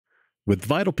With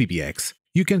VitalPBX,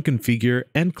 you can configure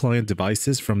end client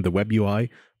devices from the web UI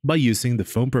by using the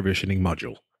phone provisioning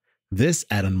module. This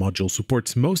add-on module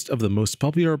supports most of the most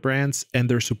popular brands and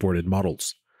their supported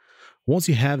models. Once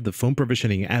you have the phone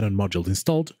provisioning add-on module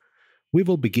installed, we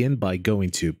will begin by going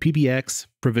to PBX,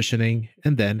 Provisioning,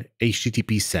 and then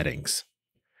HTTP Settings.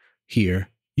 Here,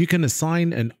 you can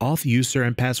assign an auth user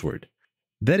and password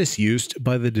that is used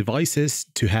by the devices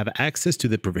to have access to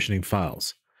the provisioning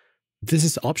files. This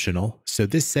is optional, so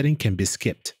this setting can be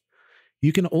skipped.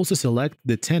 You can also select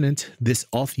the tenant this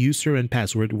auth user and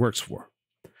password works for.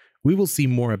 We will see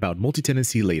more about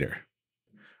multi-tenancy later.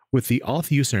 With the auth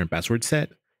user and password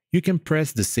set, you can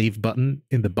press the Save button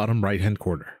in the bottom right-hand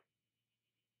corner.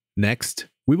 Next,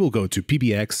 we will go to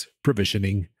PBX,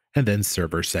 Provisioning, and then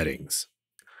Server Settings.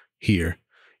 Here,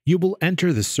 you will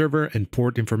enter the server and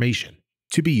port information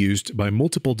to be used by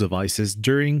multiple devices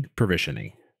during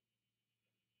provisioning.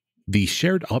 The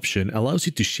Shared option allows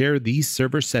you to share these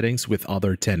server settings with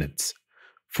other tenants.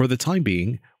 For the time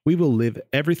being, we will leave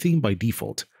everything by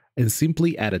default and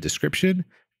simply add a description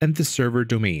and the server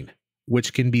domain,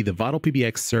 which can be the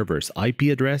VitalPBX server's IP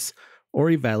address or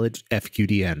a valid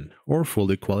FQDN or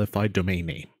fully qualified domain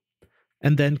name,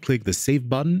 and then click the Save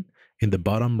button in the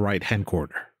bottom right-hand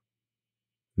corner.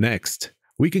 Next,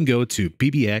 we can go to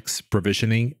PBX,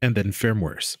 Provisioning, and then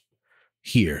Firmwares.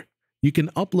 Here, you can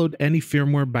upload any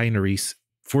firmware binaries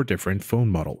for different phone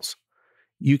models.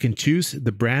 You can choose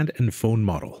the brand and phone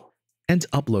model and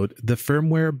upload the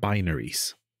firmware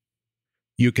binaries.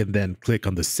 You can then click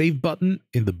on the Save button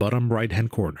in the bottom right-hand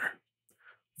corner.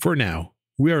 For now,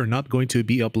 we are not going to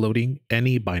be uploading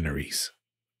any binaries.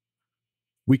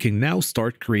 We can now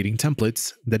start creating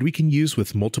templates that we can use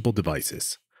with multiple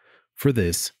devices. For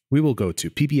this, we will go to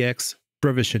PBX,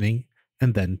 Provisioning,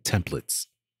 and then Templates.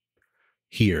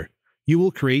 Here, you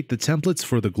will create the templates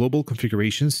for the global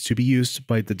configurations to be used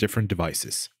by the different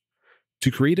devices.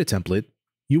 To create a template,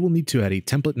 you will need to add a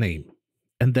template name,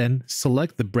 and then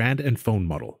select the brand and phone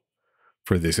model.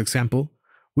 For this example,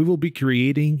 we will be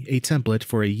creating a template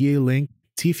for a Yealink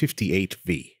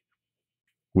T58V.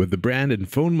 With the brand and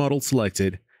phone model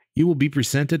selected, you will be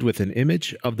presented with an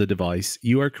image of the device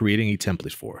you are creating a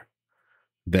template for.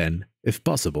 Then, if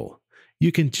possible,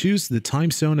 you can choose the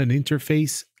time zone and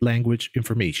interface language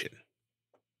information.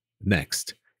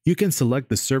 Next, you can select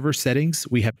the server settings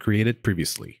we have created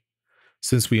previously.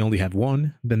 Since we only have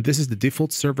one, then this is the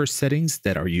default server settings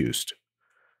that are used.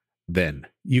 Then,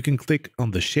 you can click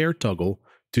on the Share toggle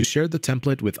to share the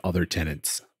template with other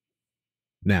tenants.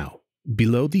 Now,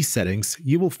 below these settings,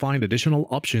 you will find additional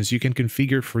options you can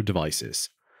configure for devices.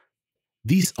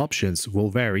 These options will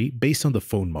vary based on the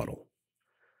phone model.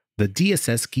 The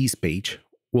DSS keys page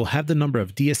will have the number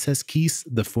of DSS keys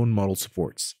the phone model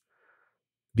supports.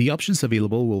 The options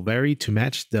available will vary to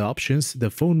match the options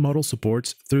the phone model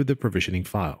supports through the provisioning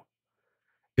file.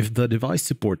 If the device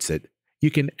supports it,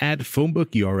 you can add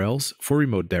phonebook URLs for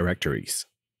remote directories.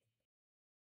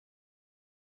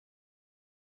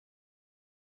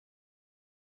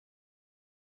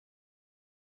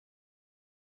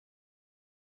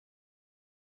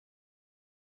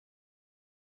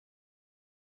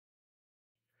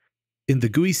 In the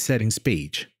GUI settings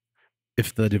page,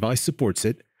 if the device supports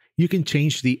it, you can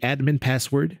change the admin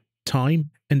password, time,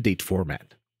 and date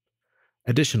format.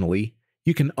 Additionally,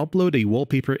 you can upload a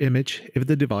wallpaper image if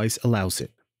the device allows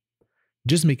it.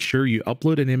 Just make sure you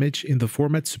upload an image in the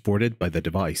format supported by the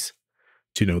device.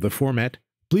 To know the format,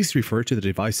 please refer to the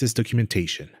device's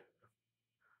documentation.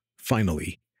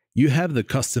 Finally, you have the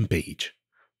custom page.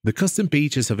 The custom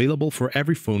page is available for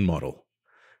every phone model.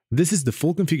 This is the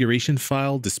full configuration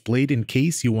file displayed in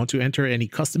case you want to enter any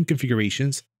custom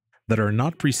configurations that are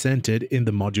not presented in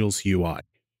the module's UI.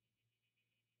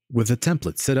 With the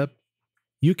template set up,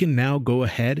 you can now go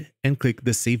ahead and click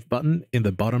the Save button in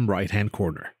the bottom right-hand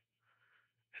corner.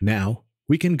 Now,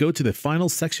 we can go to the final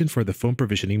section for the phone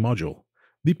provisioning module,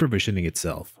 the provisioning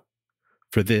itself.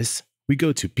 For this, we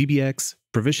go to PBX,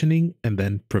 Provisioning, and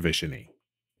then Provisioning.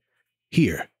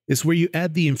 Here is where you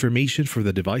add the information for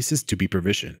the devices to be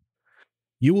provisioned.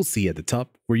 You will see at the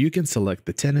top where you can select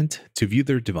the tenant to view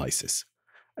their devices,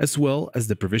 as well as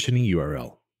the provisioning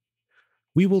URL.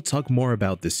 We will talk more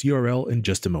about this URL in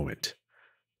just a moment.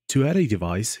 To add a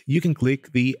device, you can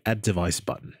click the Add Device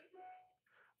button.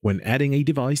 When adding a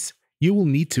device, you will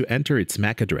need to enter its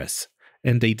MAC address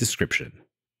and a description.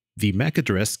 The MAC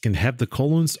address can have the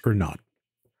colons or not.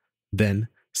 Then,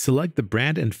 select the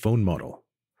brand and phone model.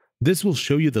 This will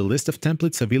show you the list of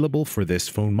templates available for this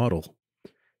phone model.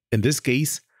 In this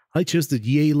case, I chose the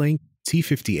Yealink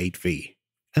T58V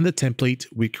and the template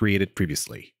we created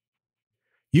previously.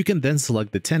 You can then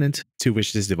select the tenant to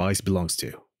which this device belongs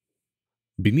to.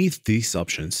 Beneath these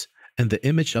options and the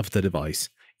image of the device,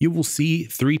 you will see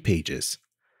 3 pages.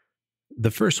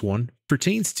 The first one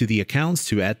pertains to the accounts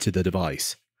to add to the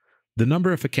device. The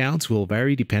number of accounts will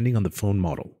vary depending on the phone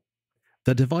model.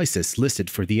 The devices listed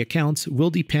for the accounts will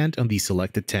depend on the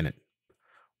selected tenant.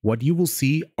 What you will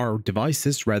see are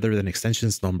devices rather than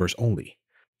extensions numbers only,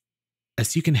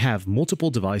 as you can have multiple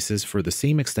devices for the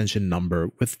same extension number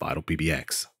with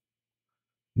VitalPBX.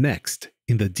 Next,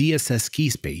 in the DSS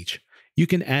keys page, you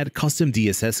can add custom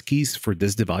DSS keys for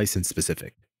this device in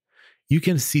specific. You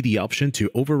can see the option to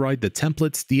override the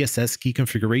template's DSS key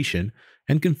configuration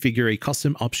and configure a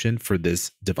custom option for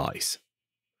this device.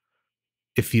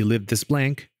 If you leave this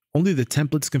blank, only the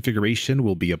template's configuration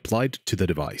will be applied to the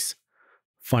device.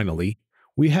 Finally,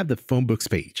 we have the phonebooks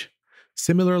page.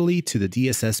 Similarly to the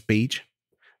DSS page,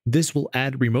 this will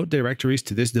add remote directories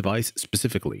to this device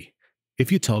specifically,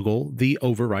 if you toggle the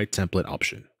override template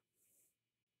option.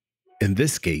 In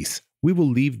this case, we will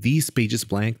leave these pages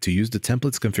blank to use the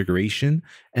template's configuration,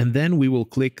 and then we will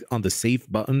click on the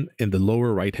Save button in the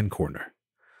lower right-hand corner.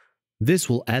 This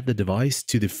will add the device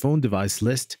to the phone device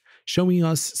list, showing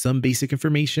us some basic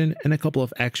information and a couple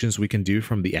of actions we can do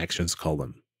from the Actions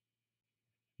column.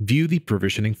 View the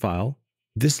provisioning file.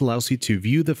 This allows you to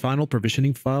view the final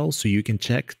provisioning file so you can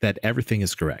check that everything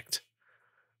is correct.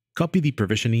 Copy the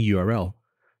provisioning URL.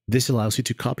 This allows you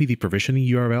to copy the provisioning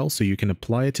URL so you can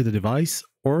apply it to the device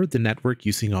or the network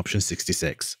using option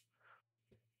 66.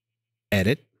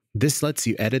 Edit. This lets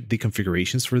you edit the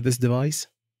configurations for this device.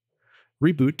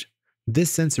 Reboot.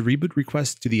 This sends a reboot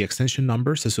request to the extension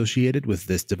numbers associated with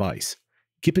this device.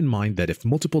 Keep in mind that if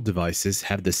multiple devices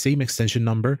have the same extension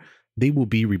number, they will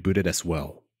be rebooted as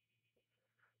well.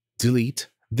 Delete.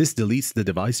 This deletes the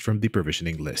device from the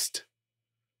provisioning list.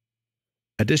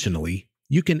 Additionally,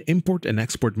 you can import and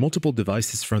export multiple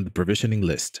devices from the provisioning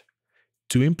list.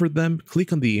 To import them,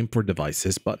 click on the Import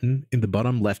Devices button in the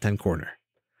bottom left-hand corner.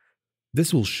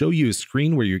 This will show you a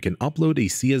screen where you can upload a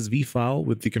CSV file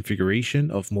with the configuration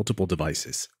of multiple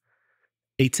devices.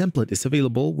 A template is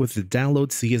available with the Download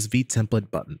CSV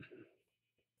Template button.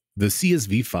 The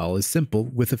CSV file is simple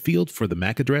with a field for the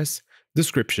MAC address,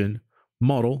 description,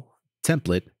 model,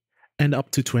 template, and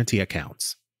up to 20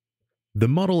 accounts. The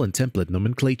model and template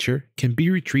nomenclature can be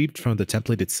retrieved from the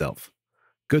template itself.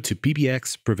 Go to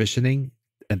PBX, Provisioning,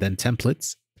 and then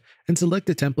Templates, and select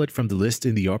the template from the list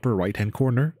in the upper right-hand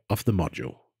corner of the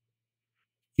module.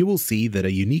 You will see that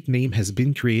a unique name has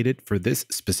been created for this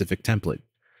specific template.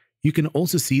 You can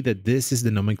also see that this is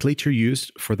the nomenclature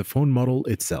used for the phone model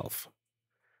itself.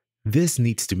 This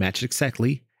needs to match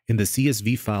exactly in the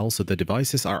CSV file so the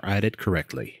devices are added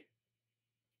correctly.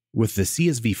 With the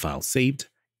CSV file saved,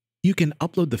 you can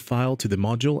upload the file to the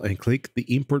module and click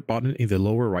the Import button in the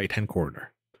lower right-hand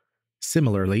corner.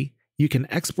 Similarly, you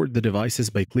can export the devices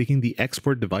by clicking the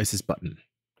Export Devices button.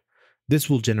 This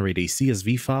will generate a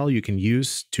CSV file you can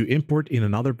use to import in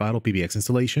another VitalPBX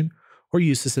installation or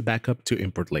use as a backup to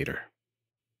import later.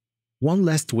 One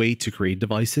last way to create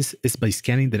devices is by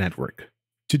scanning the network.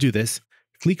 To do this,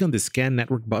 click on the Scan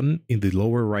Network button in the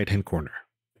lower right-hand corner.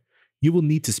 You will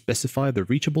need to specify the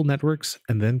reachable networks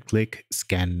and then click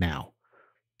Scan Now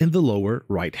in the lower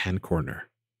right-hand corner.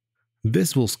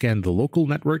 This will scan the local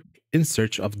network in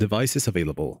search of devices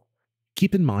available.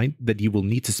 Keep in mind that you will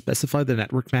need to specify the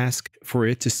network mask for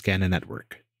it to scan a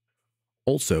network.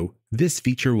 Also, this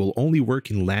feature will only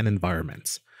work in LAN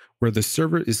environments, where the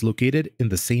server is located in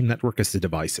the same network as the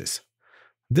devices.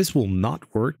 This will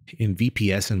not work in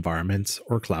VPS environments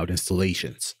or cloud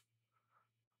installations.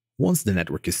 Once the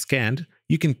network is scanned,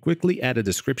 you can quickly add a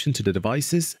description to the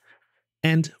devices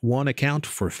and one account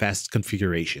for fast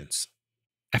configurations.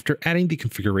 After adding the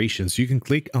configurations, you can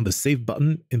click on the Save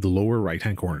button in the lower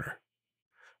right-hand corner.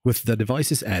 With the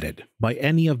devices added by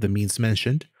any of the means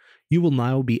mentioned, you will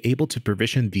now be able to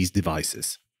provision these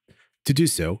devices. To do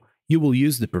so, you will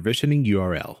use the provisioning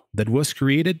URL that was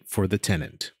created for the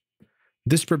tenant.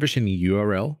 This provisioning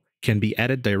URL can be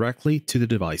added directly to the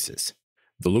devices.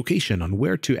 The location on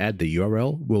where to add the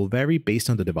URL will vary based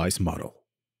on the device model.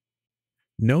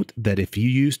 Note that if you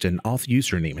used an auth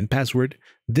username and password,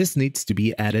 this needs to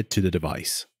be added to the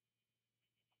device.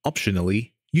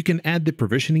 Optionally, you can add the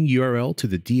provisioning URL to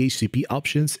the DHCP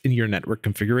options in your network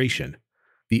configuration.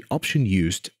 The option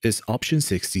used is option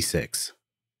 66.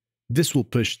 This will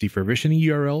push the provisioning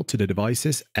URL to the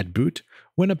devices at boot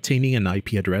when obtaining an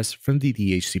IP address from the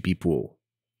DHCP pool.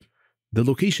 The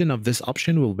location of this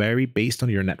option will vary based on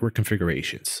your network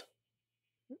configurations.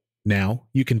 Now,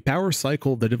 you can power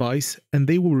cycle the device and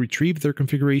they will retrieve their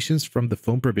configurations from the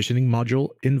phone provisioning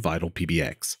module in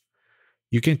VitalPBX.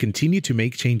 You can continue to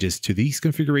make changes to these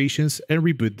configurations and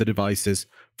reboot the devices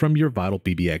from your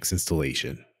VitalPBX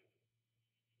installation.